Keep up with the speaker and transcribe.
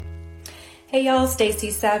Hey y'all,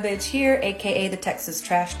 Stacy Savage here, aka the Texas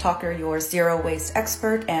Trash Talker, your zero waste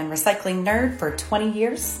expert and recycling nerd for 20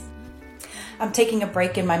 years. I'm taking a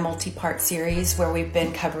break in my multi-part series where we've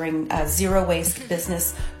been covering zero waste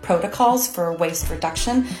business protocols for waste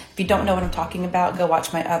reduction. If you don't know what I'm talking about, go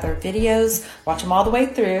watch my other videos. Watch them all the way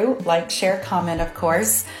through, like, share, comment, of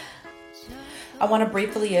course. I want to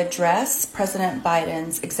briefly address President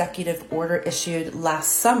Biden's executive order issued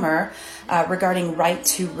last summer regarding right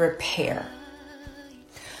to repair.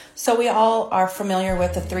 So we all are familiar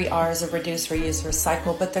with the 3 R's of reduce, reuse,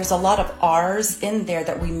 recycle, but there's a lot of R's in there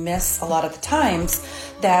that we miss a lot of the times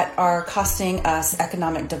that are costing us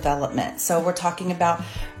economic development. So we're talking about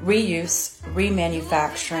reuse,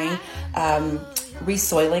 remanufacturing,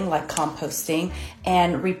 resoiling like composting,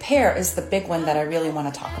 and repair is the big one that I really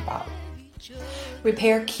want to talk about.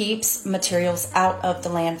 Repair keeps materials out of the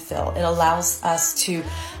landfill. It allows us to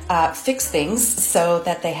fix things so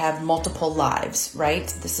that they have multiple lives, right?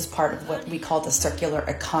 This is part of what we call the circular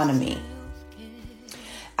economy.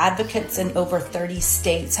 Advocates in over 30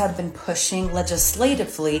 states have been pushing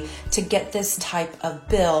legislatively to get this type of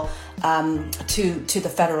bill to the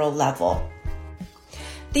federal level.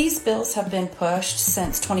 These bills have been pushed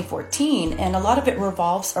since 2014, and a lot of it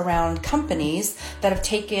revolves around companies that have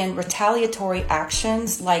taken retaliatory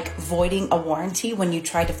actions like voiding a warranty when you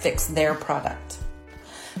try to fix their product.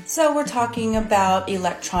 So we're talking about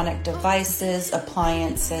electronic devices,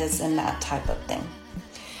 appliances, and that type of thing.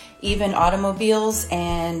 Even automobiles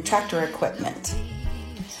and tractor equipment.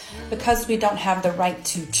 Because we don't have the right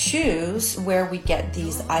to choose where we get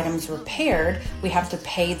these items repaired, we have to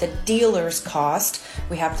pay the dealer's cost.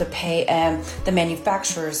 We have to pay the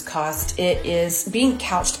manufacturer's cost. It is being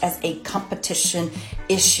couched as a competition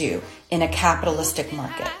issue in a capitalistic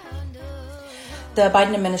market. The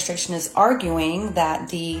Biden administration is arguing that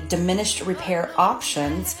the diminished repair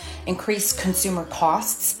options increase consumer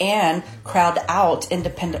costs and crowd out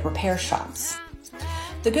independent repair shops.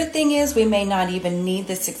 The good thing is we may not even need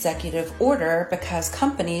this executive order because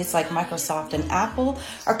companies like Microsoft and Apple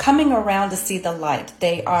are coming around to see the light.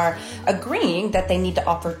 They are agreeing that they need to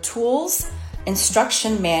offer tools,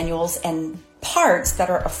 instruction manuals, and parts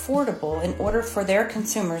that are affordable in order for their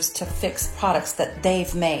consumers to fix products that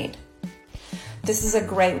they've made. This is a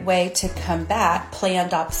great way to combat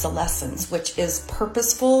planned obsolescence, which is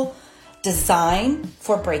purposeful design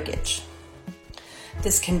for breakage.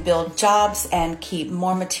 This can build jobs and keep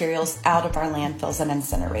more materials out of our landfills and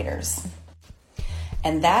incinerators.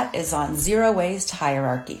 And that is on Zero Waste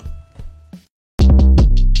Hierarchy.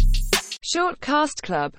 Shortcast Club.